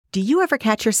Do you ever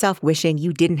catch yourself wishing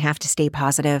you didn't have to stay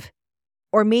positive?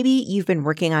 Or maybe you've been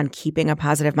working on keeping a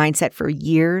positive mindset for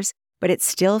years, but it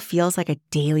still feels like a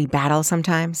daily battle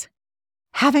sometimes?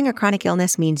 Having a chronic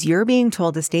illness means you're being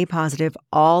told to stay positive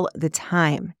all the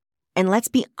time. And let's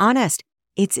be honest,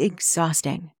 it's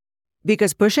exhausting.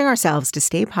 Because pushing ourselves to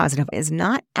stay positive is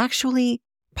not actually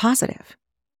positive.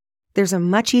 There's a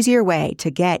much easier way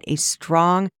to get a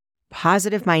strong,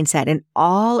 positive mindset and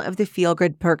all of the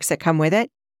feel-good perks that come with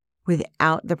it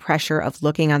without the pressure of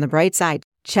looking on the bright side.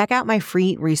 Check out my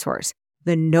free resource,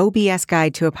 The No BS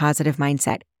Guide to a Positive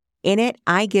Mindset. In it,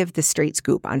 I give the straight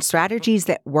scoop on strategies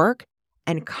that work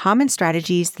and common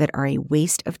strategies that are a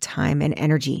waste of time and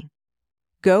energy.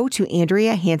 Go to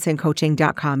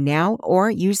AndreaHansonCoaching.com now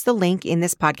or use the link in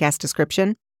this podcast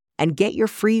description and get your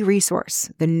free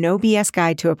resource, The No BS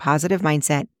Guide to a Positive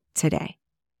Mindset, today.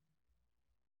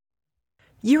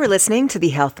 You are listening to the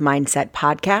Health Mindset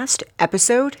Podcast,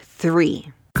 Episode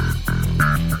 3.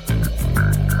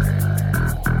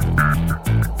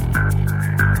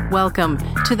 Welcome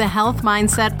to the Health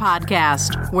Mindset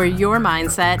Podcast, where your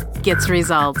mindset gets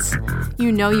results.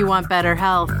 You know you want better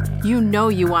health. You know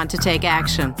you want to take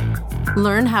action.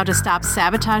 Learn how to stop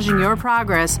sabotaging your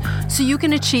progress so you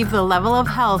can achieve the level of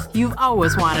health you've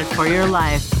always wanted for your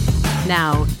life.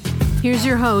 Now, here's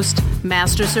your host,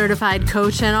 Master Certified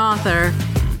Coach and author,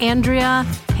 Andrea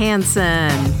Hanson.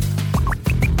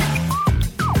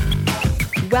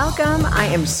 Welcome. I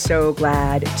am so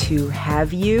glad to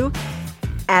have you.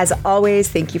 As always,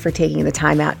 thank you for taking the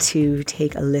time out to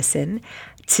take a listen.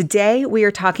 Today, we are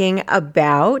talking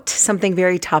about something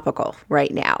very topical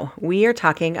right now. We are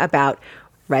talking about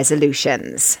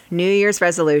resolutions, New Year's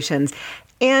resolutions,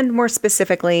 and more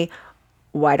specifically,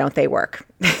 why don't they work?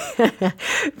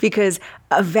 Because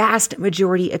a vast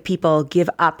majority of people give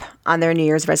up on their New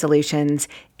Year's resolutions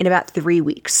in about 3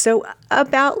 weeks. So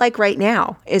about like right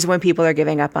now is when people are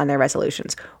giving up on their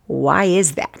resolutions. Why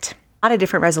is that? A lot of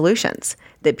different resolutions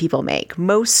that people make.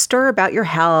 Most are about your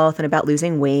health and about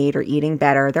losing weight or eating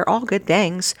better. They're all good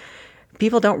things.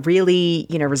 People don't really,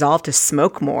 resolve to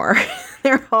smoke more.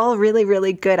 They're all really,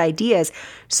 really good ideas.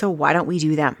 So why don't we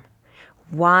do them?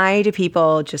 Why do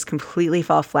people just completely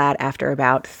fall flat after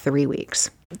about 3 weeks?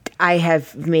 I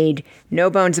have made no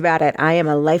bones about it. I am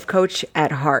a life coach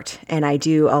at heart, and I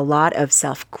do a lot of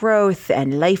self-growth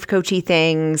and life coachy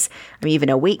things. I'm even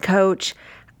a weight coach.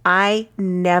 I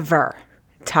never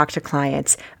talk to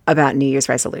clients about New Year's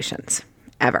resolutions,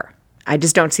 ever. I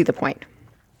just don't see the point.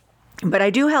 But I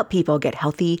do help people get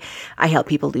healthy. I help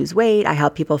people lose weight. I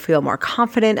help people feel more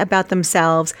confident about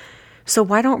themselves. So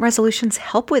why don't resolutions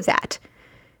help with that?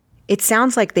 It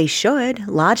sounds like they should.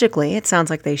 Logically, it sounds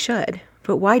like they should.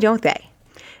 But why don't they?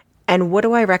 And what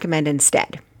do I recommend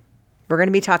instead? We're going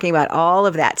to be talking about all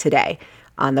of that today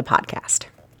on the podcast.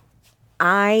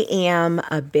 I am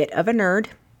a bit of a nerd.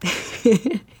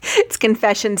 It's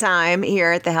confession time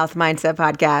here at the Health Mindset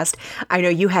Podcast. I know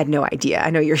you had no idea. I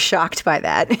know you're shocked by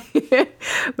that,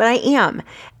 but I am.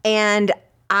 And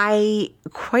I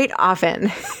quite often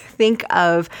think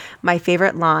of my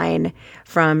favorite line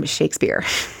from Shakespeare,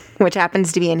 which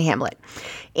happens to be in Hamlet.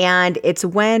 And it's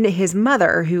when his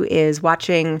mother, who is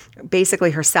watching basically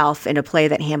herself in a play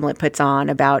that Hamlet puts on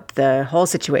about the whole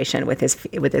situation with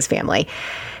his family,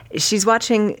 she's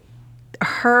watching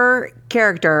her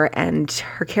character, and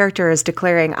her character is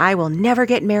declaring, I will never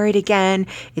get married again.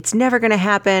 It's never going to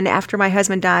happen. After my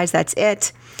husband dies, that's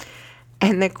it.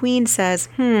 And the queen says,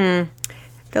 the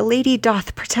lady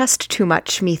doth protest too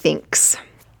much, methinks.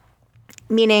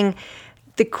 Meaning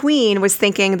the queen was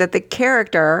thinking that the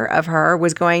character of her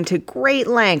was going to great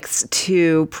lengths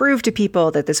to prove to people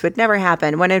that this would never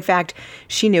happen, when in fact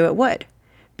she knew it would.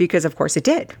 Because of course it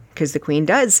did, because the queen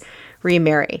does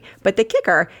remarry. But the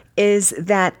kicker is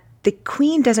that the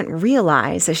queen doesn't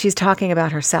realize that she's talking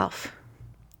about herself,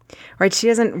 right? She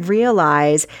doesn't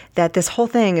realize that this whole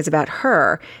thing is about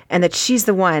her and that she's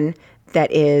the one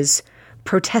that is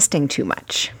protesting too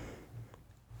much.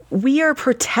 We are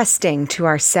protesting to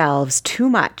ourselves too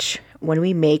much when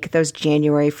we make those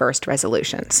January 1st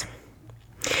resolutions.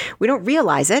 We don't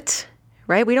realize it,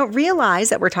 right? We don't realize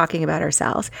that we're talking about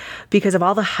ourselves because of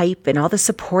all the hype and all the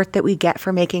support that we get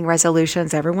for making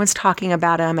resolutions. Everyone's talking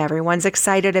about them. Everyone's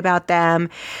excited about them.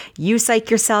 You psych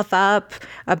yourself up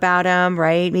about them,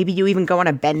 right? Maybe you even go on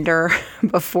a bender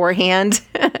beforehand.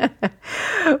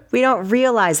 We don't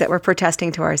realize that we're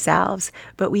protesting to ourselves,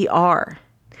 but we are.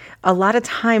 A lot of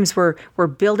times we're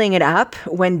building it up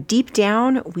when deep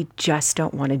down we just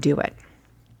don't want to do it.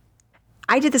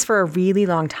 I did this for a really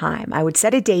long time. I would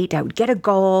set a date, I would get a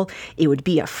goal, it would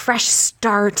be a fresh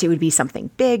start, it would be something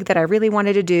big that I really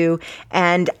wanted to do,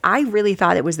 and I really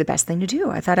thought it was the best thing to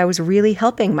do. I thought I was really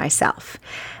helping myself.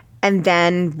 And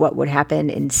then what would happen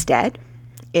instead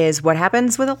is what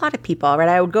happens with a lot of people, right?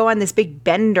 I would go on this big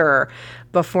bender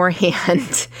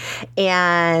beforehand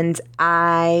and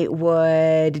I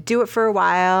would do it for a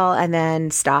while and then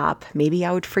stop. Maybe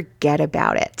I would forget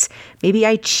about it. Maybe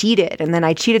I cheated and then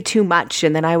I cheated too much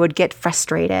and then I would get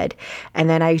frustrated and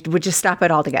then I would just stop it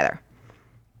altogether.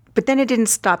 But then it didn't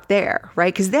stop there,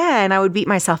 right? Because then I would beat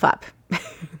myself up.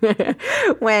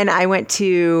 When I went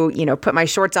to, put my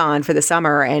shorts on for the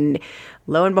summer and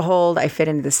lo and behold, I fit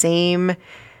into the same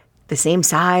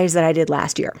size that I did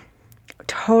last year.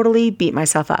 Totally beat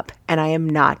myself up, and I am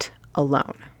not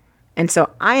alone. And so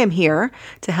I am here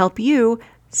to help you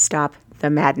stop the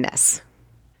madness.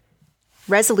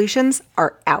 Resolutions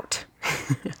are out.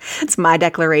 It's my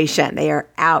declaration. They are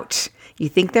out. You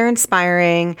think they're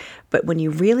inspiring, but when you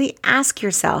really ask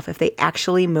yourself if they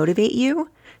actually motivate you,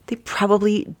 they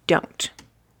probably don't.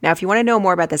 Now, if you want to know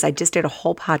more about this, I just did a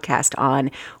whole podcast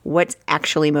on what's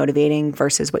actually motivating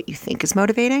versus what you think is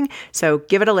motivating. So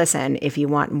give it a listen if you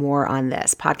want more on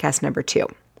this, podcast number 2.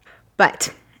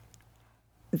 But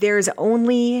there's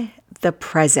only the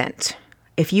present.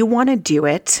 If you want to do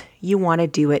it, you want to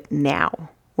do it now.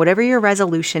 Whatever your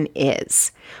resolution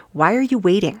is, why are you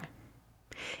waiting?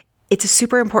 It's a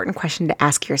super important question to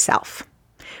ask yourself.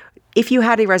 If you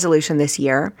had a resolution this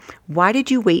year, why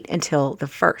did you wait until the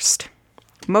 1st?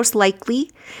 Most likely,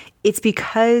 it's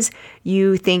because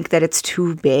you think that it's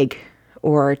too big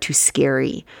or too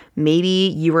scary.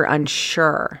 Maybe you were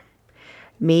unsure.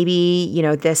 Maybe,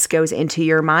 this goes into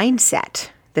your mindset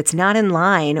that's not in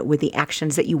line with the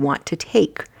actions that you want to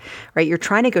take, right? You're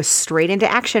trying to go straight into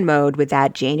action mode with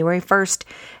that January 1st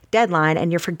deadline,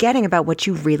 and you're forgetting about what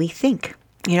you really think.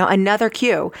 Another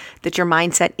cue that your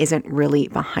mindset isn't really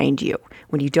behind you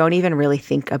when you don't even really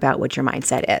think about what your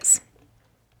mindset is.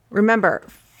 Remember,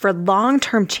 for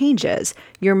long-term changes,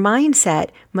 your mindset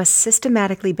must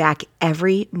systematically back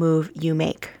every move you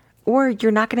make, or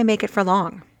you're not going to make it for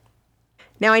long.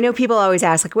 Now, I know people always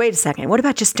ask, wait a second, what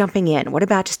about just jumping in? What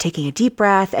about just taking a deep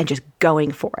breath and just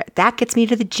going for it? That gets me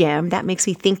to the gym. That makes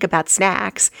me think about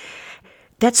snacks.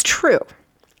 That's true.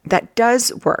 That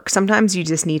does work. Sometimes you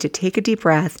just need to take a deep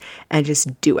breath and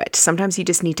just do it. Sometimes you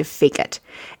just need to fake it.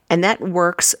 And that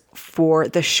works for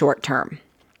the short term.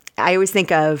 I always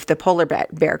think of the Polar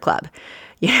Bear Club.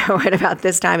 At about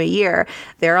this time of year,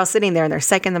 they're all sitting there and they're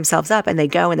psyching themselves up and they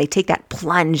go and they take that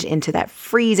plunge into that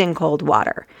freezing cold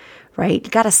water, right? You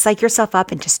got to psych yourself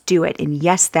up and just do it. And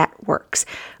yes, that works,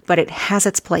 but it has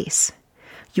its place.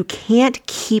 You can't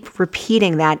keep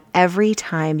repeating that every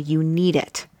time you need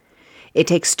it. It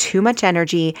takes too much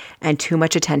energy and too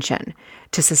much attention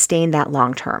to sustain that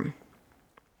long term.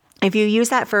 If you use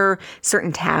that for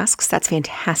certain tasks, that's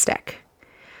fantastic.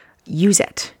 Use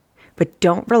it, but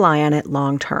don't rely on it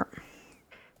long term.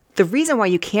 The reason why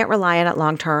you can't rely on it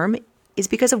long term is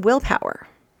because of willpower.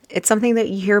 It's something that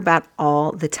you hear about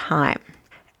all the time.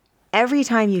 Every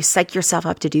time you psych yourself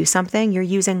up to do something, you're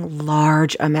using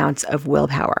large amounts of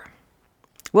willpower.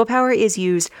 Willpower is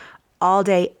used all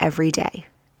day, every day,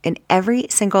 in every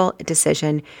single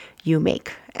decision you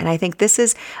make. And I think this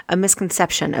is a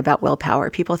misconception about willpower.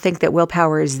 People think that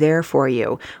willpower is there for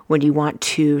you when you want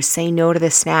to say no to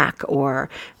the snack or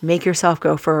make yourself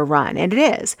go for a run. And it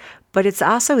is, but it's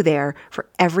also there for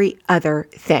every other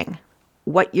thing.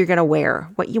 What you're going to wear,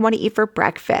 what you want to eat for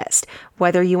breakfast,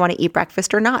 whether you want to eat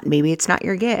breakfast or not. Maybe it's not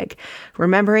your gig.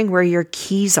 Remembering where your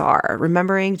keys are,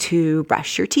 remembering to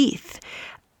brush your teeth.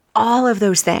 All of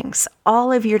those things,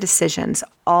 all of your decisions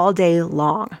all day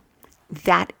long.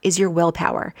 That is your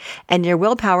willpower. And your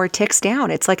willpower ticks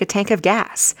down. It's like a tank of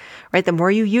gas, right? The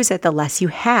more you use it, the less you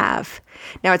have.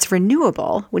 Now, it's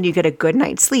renewable when you get a good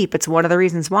night's sleep. It's one of the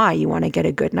reasons why you want to get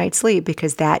a good night's sleep,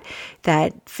 because that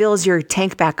fills your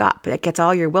tank back up. That gets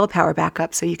all your willpower back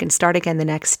up so you can start again the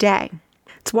next day.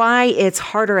 It's why it's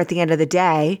harder at the end of the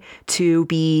day to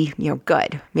be,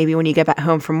 good. Maybe when you get back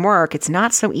home from work, it's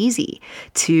not so easy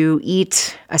to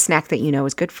eat a snack that you know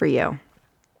is good for you.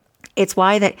 It's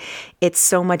why that it's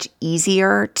so much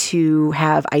easier to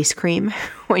have ice cream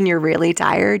when you're really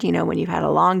tired, when you've had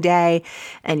a long day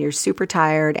and you're super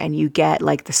tired and you get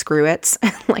like the screw-its,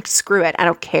 like screw it, I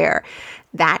don't care.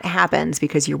 That happens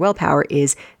because your willpower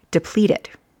is depleted.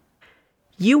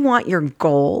 You want your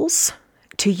goals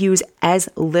to use as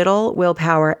little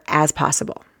willpower as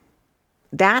possible.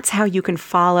 That's how you can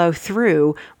follow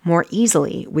through more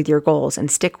easily with your goals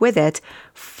and stick with it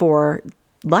for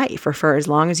life or for as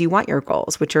long as you want your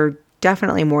goals, which are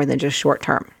definitely more than just short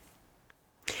term.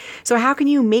 So how can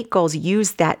you make goals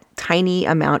use that tiny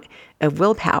amount of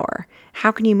willpower?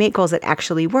 How can you make goals that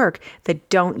actually work that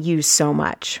don't use so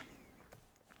much?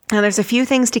 Now, there's a few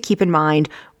things to keep in mind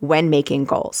when making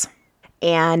goals.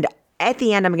 And at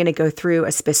the end, I'm going to go through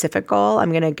a specific goal.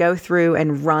 I'm going to go through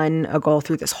and run a goal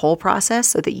through this whole process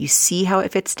so that you see how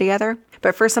it fits together.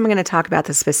 But first, I'm going to talk about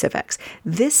the specifics.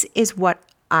 This is what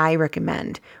I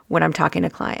recommend when I'm talking to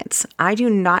clients. I do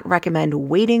not recommend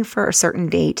waiting for a certain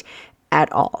date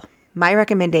at all. My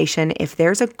recommendation, if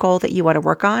there's a goal that you want to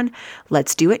work on,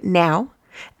 let's do it now,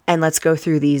 and let's go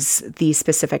through these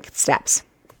specific steps.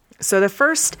 So the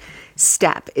first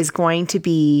step is going to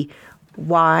be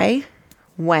why,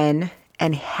 when,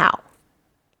 and how.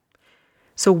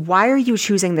 So why are you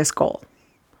choosing this goal?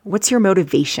 What's your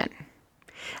motivation?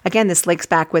 Again, this links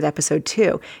back with episode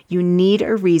 2. You need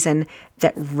a reason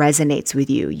that resonates with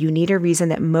you. You need a reason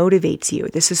that motivates you.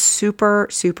 This is super,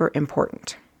 super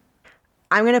important.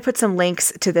 I'm going to put some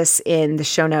links to this in the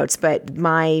show notes, but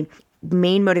my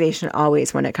main motivation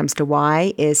always when it comes to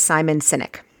why is Simon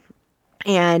Sinek.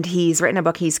 And he's written a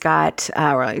book. He's got,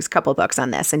 he's a couple of books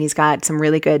on this, and he's got some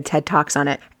really good TED Talks on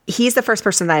it. He's the first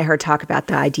person that I heard talk about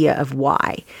the idea of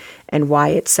why and why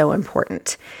it's so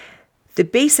important. The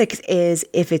basics is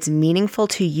if it's meaningful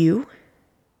to you,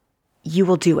 you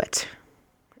will do it.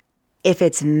 If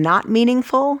it's not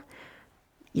meaningful,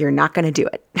 you're not going to do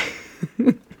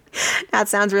it. That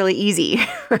sounds really easy,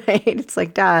 right? It's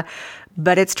like, duh,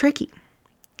 but it's tricky.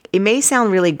 It may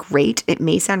sound really great. It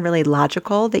may sound really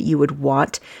logical that you would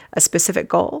want a specific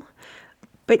goal,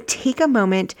 but take a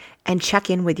moment and check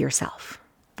in with yourself.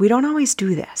 We don't always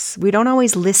do this. We don't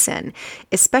always listen,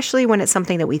 especially when it's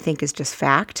something that we think is just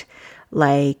fact.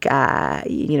 Like,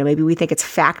 maybe we think it's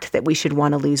fact that we should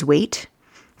want to lose weight.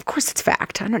 Of course it's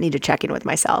fact. I don't need to check in with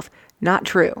myself. Not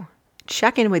true.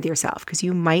 Check in with yourself because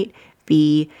you might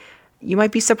be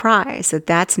surprised that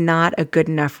that's not a good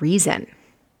enough reason.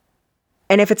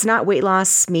 And if it's not weight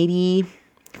loss, maybe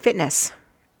fitness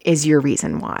is your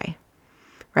reason why,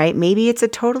 right? Maybe it's a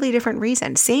totally different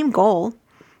reason. Same goal,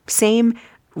 same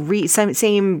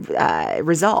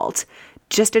result,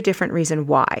 just a different reason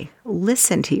why.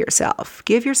 Listen to yourself.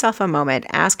 Give yourself a moment.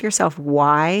 Ask yourself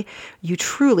why you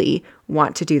truly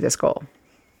want to do this goal.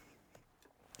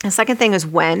 The second thing is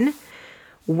when.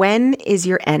 When is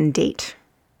your end date?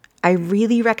 I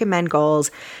really recommend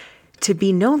goals to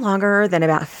be no longer than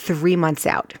about 3 months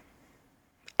out.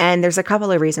 And there's a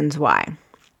couple of reasons why.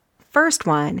 First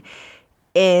one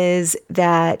is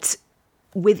that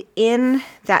within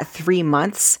that 3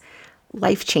 months,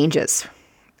 life changes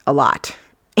a lot.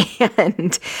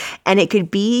 And it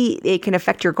can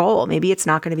affect your goal. Maybe it's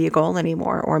not going to be a goal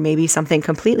anymore, or maybe something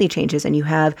completely changes and you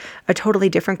have a totally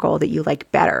different goal that you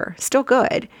like better. Still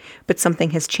good, but something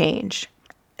has changed.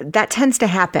 That tends to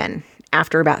happen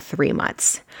after about 3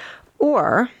 months.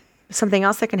 Or something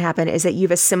else that can happen is that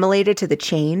you've assimilated to the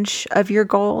change of your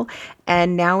goal,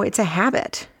 and now it's a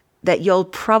habit that you'll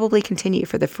probably continue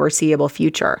for the foreseeable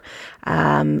future.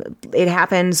 It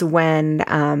happens when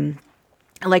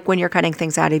you're cutting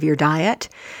things out of your diet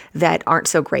that aren't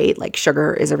so great, like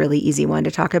sugar is a really easy one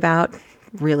to talk about,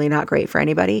 really not great for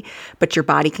anybody, but your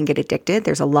body can get addicted.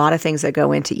 There's a lot of things that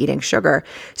go into eating sugar.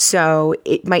 So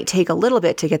it might take a little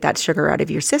bit to get that sugar out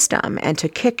of your system and to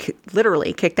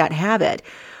literally kick that habit.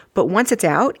 But once it's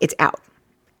out, it's out.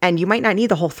 And you might not need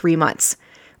the whole 3 months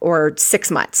or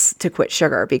 6 months to quit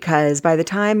sugar, because by the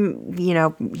time,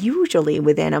 usually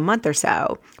within a month or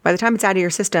so, by the time it's out of your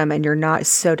system and you're not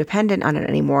so dependent on it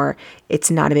anymore, it's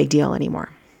not a big deal anymore.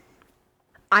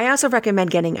 I also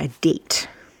recommend getting a date,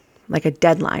 like a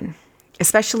deadline,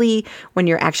 especially when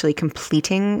you're actually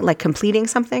completing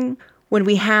something. When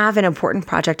we have an important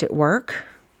project at work,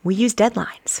 we use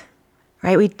deadlines,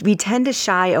 right? We tend to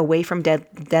shy away from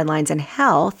deadlines in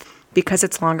health because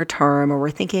it's longer term, or we're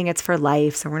thinking it's for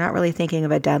life, so we're not really thinking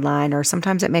of a deadline, or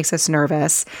sometimes it makes us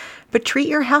nervous. But treat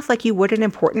your health like you would an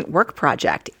important work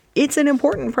project. It's an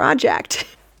important project.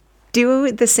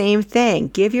 Do the same thing.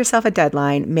 Give yourself a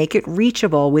deadline. Make it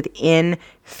reachable within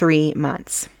 3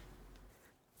 months.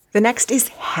 The next is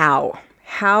how.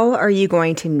 How are you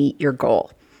going to meet your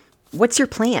goal? What's your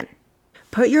plan?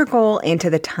 Put your goal into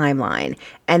the timeline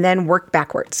and then work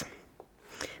backwards.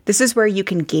 This is where you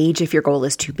can gauge if your goal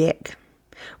is too big.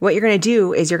 What you're going to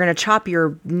do is you're going to chop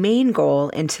your main goal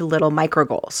into little micro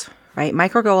goals, right?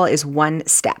 Micro goal is one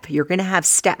step. You're going to have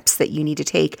steps that you need to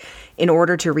take in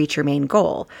order to reach your main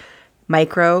goal.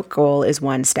 Micro goal is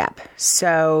one step.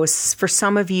 So for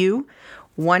some of you,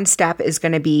 one step is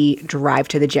going to be drive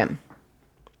to the gym.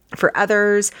 For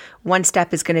others, one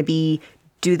step is going to be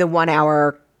do the 1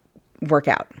 hour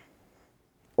workout.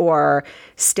 or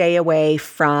stay away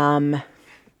from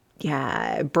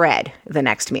bread the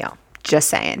next meal. Just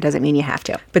saying, doesn't mean you have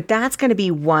to. But that's going to be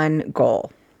one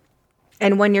goal.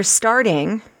 And when you're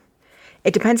starting,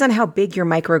 it depends on how big your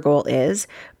micro goal is,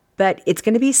 but it's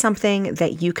going to be something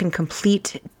that you can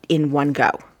complete in one go,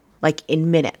 like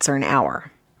in minutes or an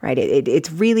hour, right?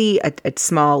 It's really a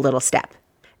small little step.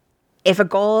 If a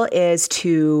goal is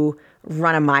to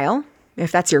run a mile,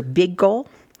 if that's your big goal,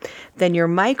 then your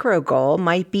micro goal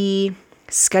might be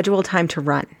schedule time to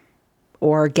run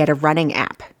or get a running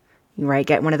app, right?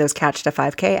 Get one of those Couch to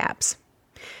 5K apps.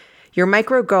 Your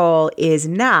micro goal is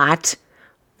not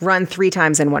run 3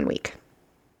 times in 1 week.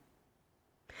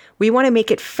 We want to make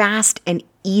it fast and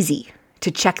easy to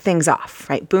check things off,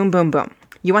 right? Boom, boom, boom.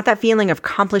 You want that feeling of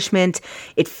accomplishment.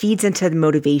 It feeds into the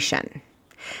motivation.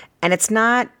 And it's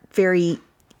not very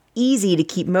easy to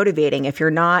keep motivating if you're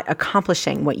not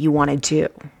accomplishing what you want to do,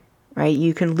 right?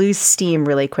 You can lose steam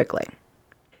really quickly.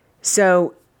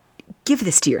 So give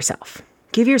this to yourself.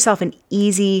 Give yourself an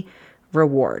easy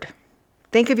reward.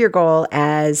 Think of your goal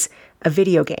as a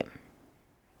video game,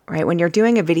 right? When you're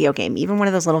doing a video game, even one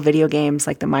of those little video games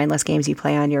like the mindless games you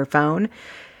play on your phone,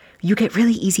 you get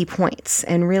really easy points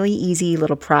and really easy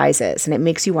little prizes, and it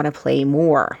makes you want to play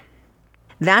more.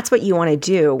 That's what you want to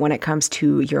do when it comes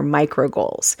to your micro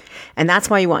goals. And that's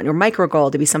why you want your micro goal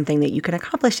to be something that you can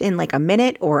accomplish in like a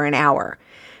minute or an hour.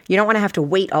 You don't want to have to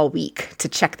wait all week to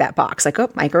check that box. Like, oh,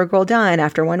 micro goal done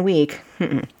after 1 week.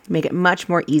 Make it much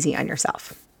more easy on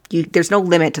yourself. There's no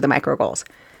limit to the micro goals.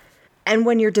 And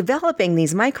when you're developing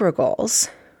these micro goals,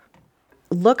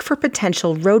 look for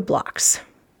potential roadblocks.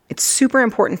 It's super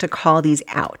important to call these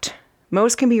out.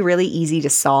 Most can be really easy to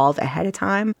solve ahead of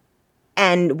time.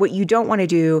 And what you don't want to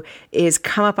do is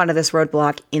come up onto this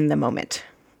roadblock in the moment,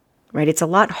 right? It's a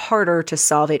lot harder to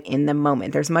solve it in the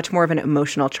moment. There's much more of an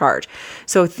emotional charge.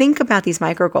 So think about these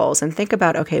micro goals and think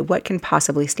about, okay, what can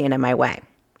possibly stand in my way?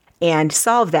 And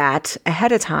solve that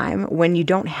ahead of time when you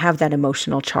don't have that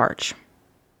emotional charge.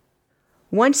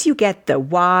 Once you get the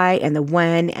why and the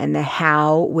when and the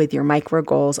how with your micro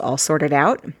goals all sorted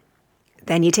out,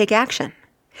 then you take action.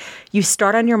 You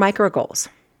start on your micro goals.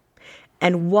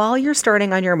 And while you're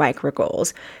starting on your micro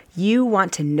goals, you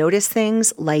want to notice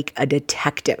things like a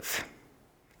detective.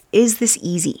 Is this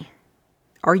easy?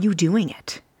 Are you doing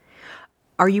it?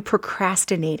 Are you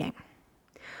procrastinating?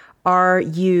 Are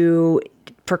you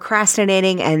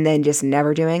procrastinating and then just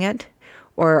never doing it?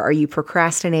 Or are you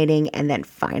procrastinating and then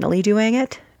finally doing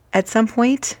it at some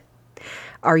point?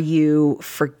 Are you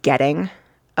forgetting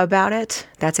about it?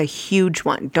 That's a huge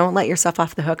one. Don't let yourself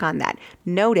off the hook on that.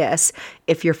 Notice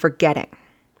if you're forgetting.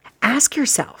 Ask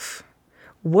yourself,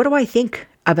 what do I think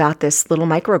about this little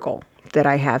micro goal that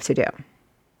I have to do?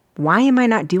 Why am I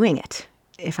not doing it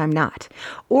if I'm not?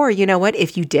 Or you know what?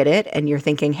 If you did it and you're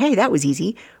thinking, hey, that was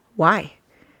easy, why?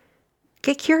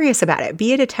 Get curious about it.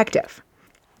 Be a detective.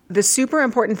 The super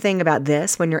important thing about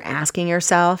this, when you're asking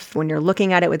yourself, when you're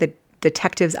looking at it with a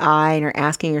detective's eye and you're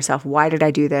asking yourself, why did I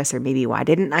do this? Or maybe why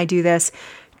didn't I do this?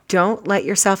 Don't let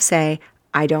yourself say,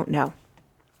 I don't know.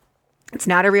 It's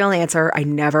not a real answer. I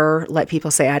never let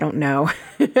people say, I don't know.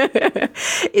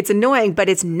 It's annoying, but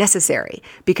it's necessary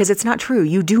because it's not true.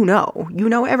 You do know. You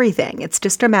know everything. It's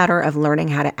just a matter of learning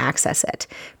how to access it,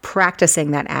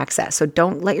 practicing that access. So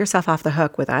don't let yourself off the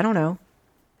hook with, I don't know.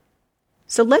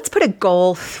 So let's put a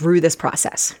goal through this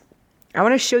process. I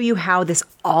want to show you how this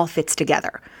all fits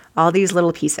together, all these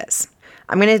little pieces.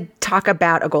 I'm going to talk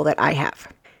about a goal that I have.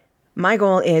 My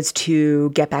goal is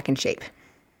to get back in shape.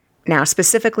 Now,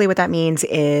 specifically what that means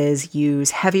is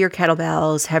use heavier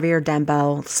kettlebells, heavier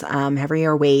dumbbells,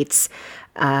 heavier weights,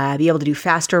 be able to do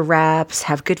faster reps,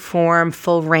 have good form,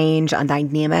 full range on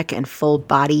dynamic and full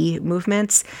body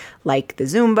movements like the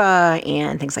Zumba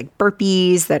and things like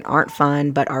burpees that aren't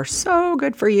fun but are so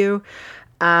good for you.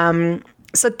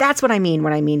 So that's what I mean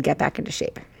when I mean get back into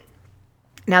shape.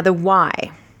 Now, the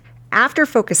why. After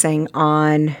focusing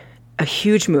on a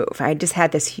huge move, I just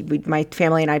had this, my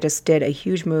family and I just did a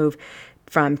huge move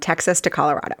from Texas to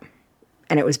Colorado.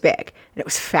 And it was big and it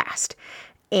was fast.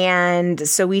 And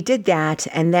so we did that.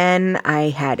 And then I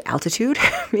had altitude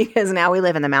because now we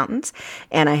live in the mountains.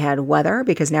 And I had weather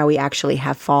because now we actually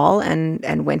have fall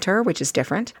and winter, which is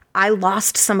different. I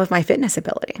lost some of my fitness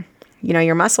ability. You know,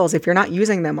 your muscles, if you're not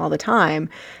using them all the time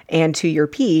and to your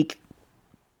peak,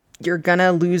 you're going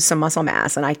to lose some muscle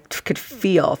mass. And I could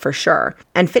feel for sure.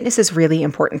 And fitness is really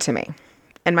important to me.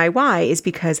 And my why is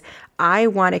because I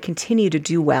want to continue to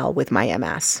do well with my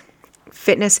MS.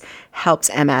 Fitness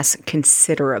helps MS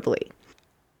considerably.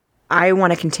 I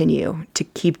want to continue to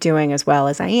keep doing as well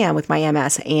as I am with my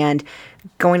MS, and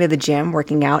going to the gym,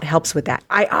 working out helps with that.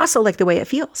 I also like the way it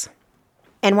feels.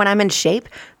 And when I'm in shape,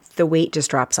 the weight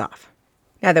just drops off.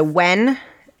 Now, when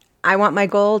I want my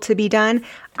goal to be done,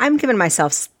 I'm giving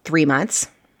myself 3 months.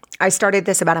 I started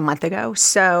this about a month ago,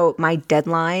 so my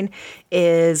deadline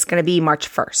is going to be March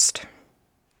 1st.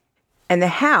 And the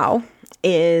how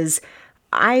is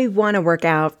I want to work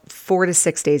out 4 to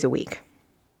 6 days a week.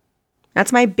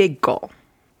 That's my big goal,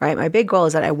 right? My big goal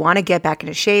is that I want to get back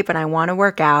into shape and I want to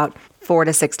work out 4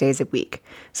 to 6 days a week.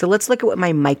 So let's look at what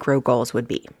my micro goals would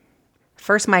be.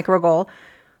 First micro goal,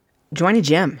 join a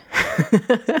gym.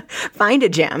 Find a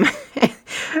gym.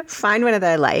 Find one that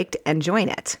I liked and join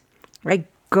it, right?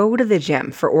 Go to the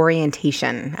gym for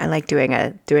orientation. I like doing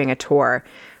a tour,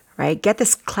 right? Get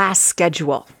this class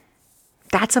schedule.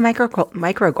 That's a micro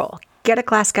goal. Get a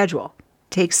class schedule.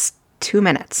 Takes 2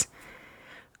 minutes.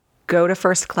 Go to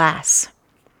first class.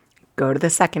 Go to the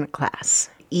second class.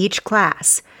 Each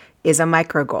class is a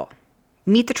micro goal.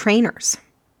 Meet the trainers.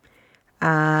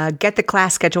 Get the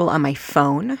class schedule on my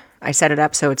phone. I set it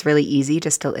up so it's really easy.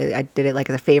 I did it like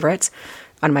the favorites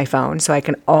on my phone, so I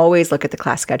can always look at the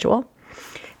class schedule.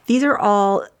 These are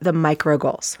all the micro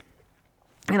goals.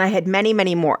 And I had many,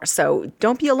 many more. So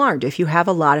don't be alarmed if you have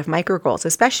a lot of micro goals,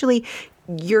 especially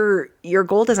your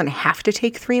goal doesn't have to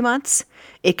take 3 months.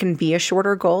 It can be a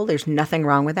shorter goal. There's nothing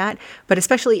wrong with that. But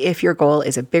especially if your goal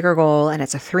is a bigger goal and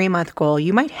it's a 3-month goal,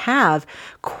 you might have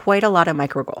quite a lot of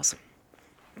micro goals.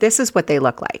 This is what they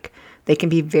look like. They can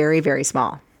be very, very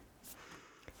small.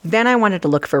 Then I wanted to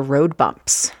look for road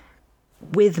bumps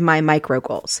with my micro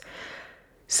goals.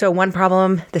 So one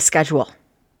problem, the schedule,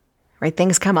 right?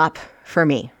 Things come up for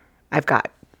me. I've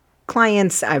got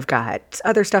clients, I've got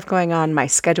other stuff going on. My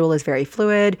schedule is very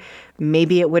fluid.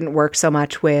 Maybe it wouldn't work so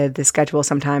much with the schedule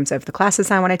sometimes of the classes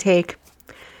I want to take.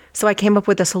 So I came up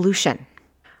with a solution.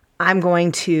 I'm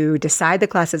going to decide the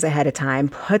classes ahead of time,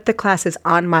 put the classes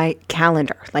on my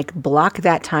calendar, like block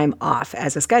that time off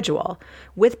as a schedule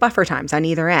with buffer times on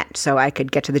either end so I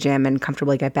could get to the gym and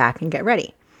comfortably get back and get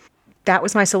ready. That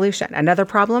was my solution. Another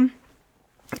problem,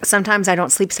 sometimes I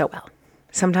don't sleep so well.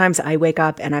 Sometimes I wake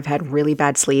up and I've had really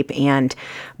bad sleep and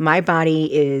my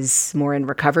body is more in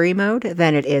recovery mode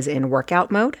than it is in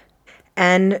workout mode.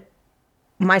 And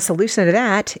my solution to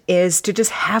that is to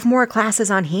just have more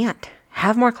classes on hand,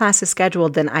 have more classes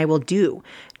scheduled than I will do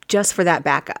just for that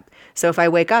backup. So if I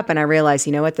wake up and I realize,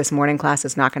 you know what, this morning class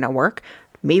is not going to work,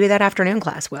 maybe that afternoon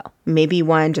class will. Maybe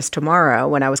one just tomorrow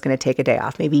when I was going to take a day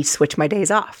off, maybe switch my days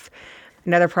off.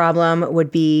 Another problem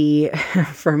would be,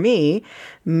 for me,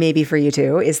 maybe for you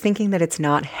too, is thinking that it's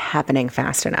not happening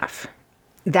fast enough.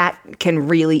 That can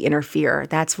really interfere.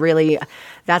 That's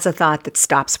a thought that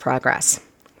stops progress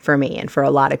for me and for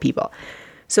a lot of people.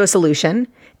 So a solution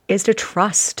is to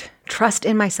trust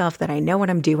in myself that I know what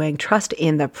I'm doing, trust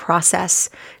in the process,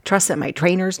 trust that my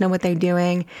trainers know what they're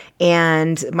doing.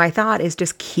 And my thought is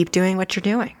just keep doing what you're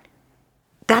doing.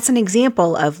 That's an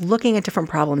example of looking at different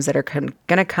problems that are going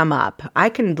to come up. I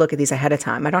can look at these ahead of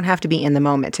time. I don't have to be in the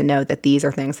moment to know that these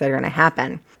are things that are going to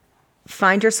happen.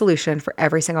 Find your solution for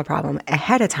every single problem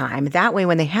ahead of time. That way,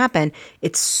 when they happen,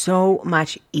 it's so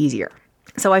much easier.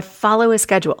 So I follow a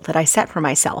schedule that I set for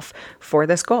myself for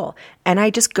this goal, and I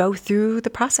just go through the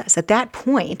process. At that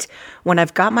point, when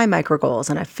I've got my micro goals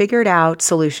and I've figured out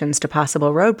solutions to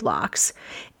possible roadblocks,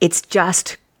 it's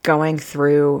just going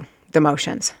through the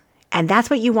motions. And that's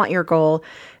what you want your goal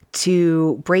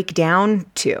to break down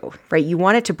to, right? You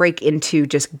want it to break into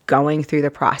just going through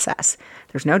the process.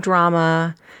 There's no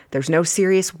drama. There's no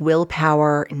serious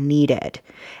willpower needed.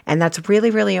 And that's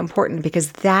really, really important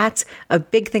because that's a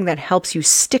big thing that helps you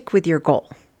stick with your goal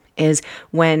is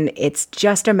when it's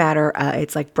just a matter of,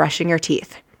 it's like brushing your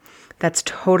teeth. That's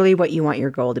totally what you want your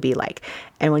goal to be like.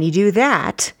 And when you do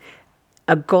that,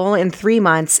 a goal in 3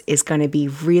 months is going to be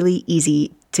really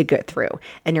easy to get through.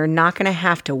 And you're not going to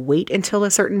have to wait until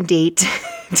a certain date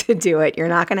to do it. You're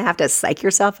not going to have to psych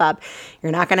yourself up.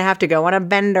 You're not going to have to go on a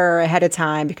bender ahead of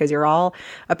time because you're all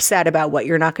upset about what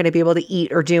you're not going to be able to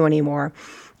eat or do anymore.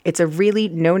 It's a really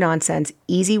no-nonsense,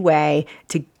 easy way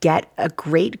to get a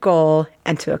great goal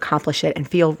and to accomplish it and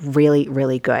feel really,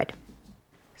 really good.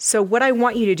 So what I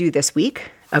want you to do this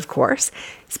week, of course,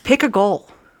 is pick a goal.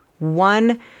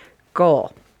 One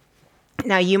goal.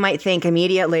 Now, you might think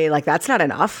immediately, like, that's not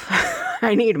enough.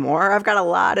 I need more. I've got a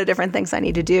lot of different things I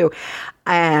need to do.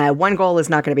 One goal is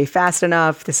not going to be fast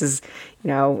enough. This is,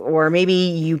 or maybe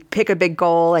you pick a big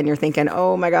goal and you're thinking,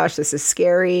 oh my gosh, this is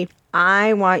scary.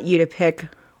 I want you to pick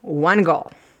one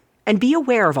goal and be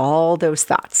aware of all those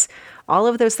thoughts, all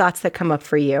of those thoughts that come up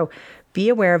for you. Be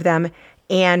aware of them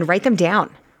and write them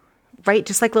down. write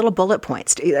just like little bullet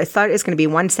points. I thought it was going to be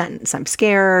one sentence. I'm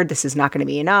scared. This is not going to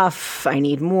be enough. I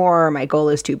need more. My goal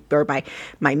is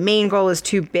my main goal is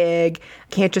too big. I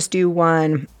can't just do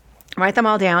one. Write them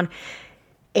all down.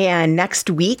 And next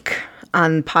week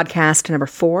on podcast number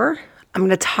 4, I'm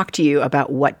going to talk to you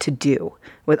about what to do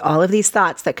with all of these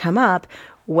thoughts that come up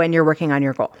when you're working on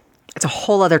your goal. It's a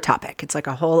whole other topic. It's like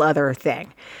a whole other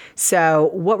thing. So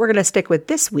what we're going to stick with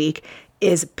this week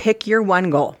is pick your one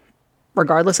goal.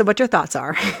 Regardless of what your thoughts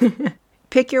are,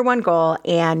 pick your one goal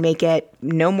and make it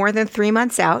no more than 3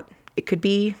 months out. It could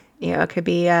be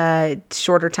a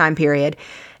shorter time period,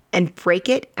 and break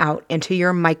it out into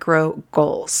your micro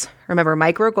goals. Remember,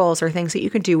 micro goals are things that you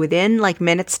can do within like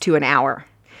minutes to an hour.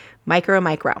 Micro.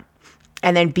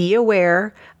 And then be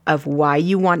aware of why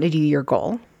you want to do your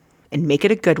goal and make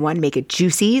it a good one, make it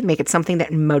juicy, make it something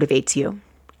that motivates you.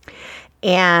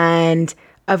 And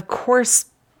of course,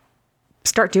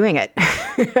 start doing it.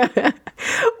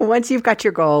 Once you've got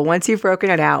your goal, once you've broken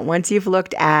it out, once you've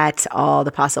looked at all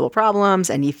the possible problems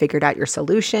and you figured out your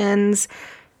solutions,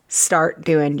 start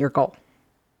doing your goal.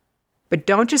 But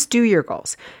don't just do your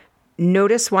goals.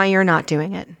 Notice why you're not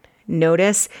doing it.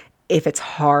 Notice if it's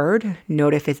hard.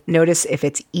 Notice if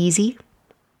it's easy.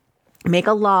 Make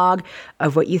a log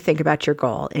of what you think about your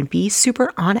goal and be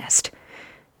super honest.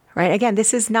 Right? Again,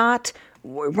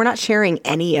 we're not sharing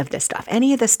any of this stuff.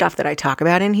 Any of the stuff that I talk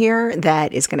about in here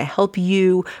that is going to help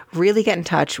you really get in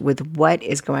touch with what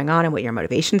is going on and what your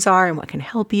motivations are and what can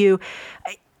help you.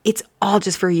 It's all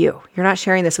just for you. You're not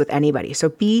sharing this with anybody. So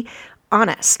be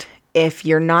honest if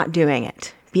you're not doing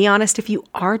it. Be honest if you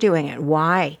are doing it.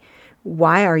 Why?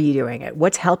 Why are you doing it?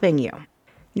 What's helping you?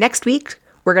 Next week,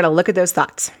 we're going to look at those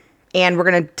thoughts and we're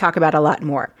going to talk about a lot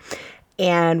more.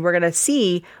 And we're going to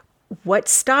see what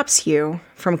stops you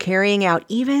from carrying out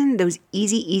even those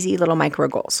easy little micro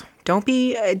goals. Don't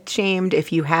be ashamed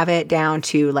if you have it down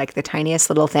to like the tiniest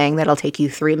little thing that'll take you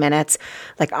 3 minutes,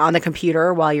 like on the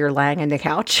computer while you're laying on the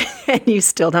couch and you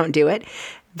still don't do it.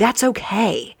 That's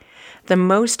okay. The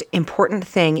most important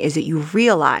thing is that you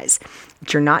realize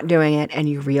that you're not doing it and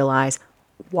you realize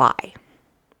why.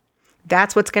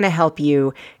 That's what's going to help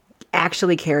you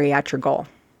actually carry out your goal.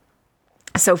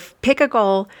 So pick a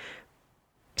goal.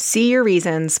 See your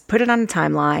reasons, put it on a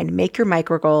timeline, make your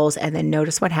micro goals, and then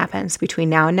notice what happens between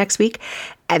now and next week.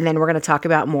 And then we're going to talk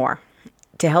about more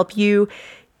to help you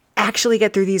actually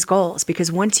get through these goals.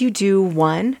 Because once you do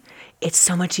one, it's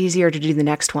so much easier to do the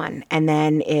next one. And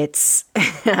then it's,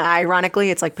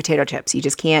 ironically, it's like potato chips. You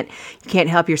can't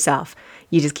help yourself.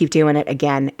 You just keep doing it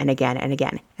again and again and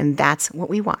again. And that's what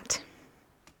we want.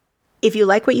 If you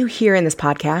like what you hear in this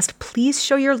podcast, please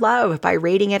show your love by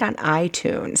rating it on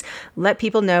iTunes. Let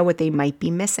people know what they might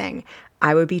be missing.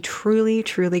 I would be truly,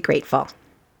 truly grateful.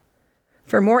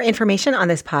 For more information on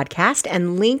this podcast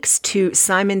and links to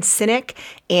Simon Sinek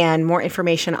and more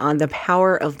information on the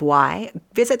power of why,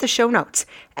 visit the show notes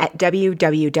at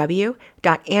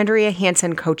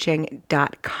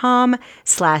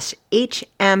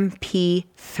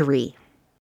www.andreahansencoaching.com/HMP3.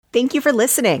 Thank you for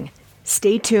listening.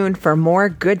 Stay tuned for more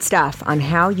good stuff on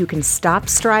how you can stop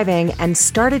striving and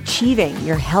start achieving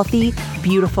your healthy,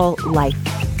 beautiful life.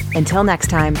 Until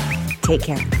next time, take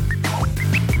care.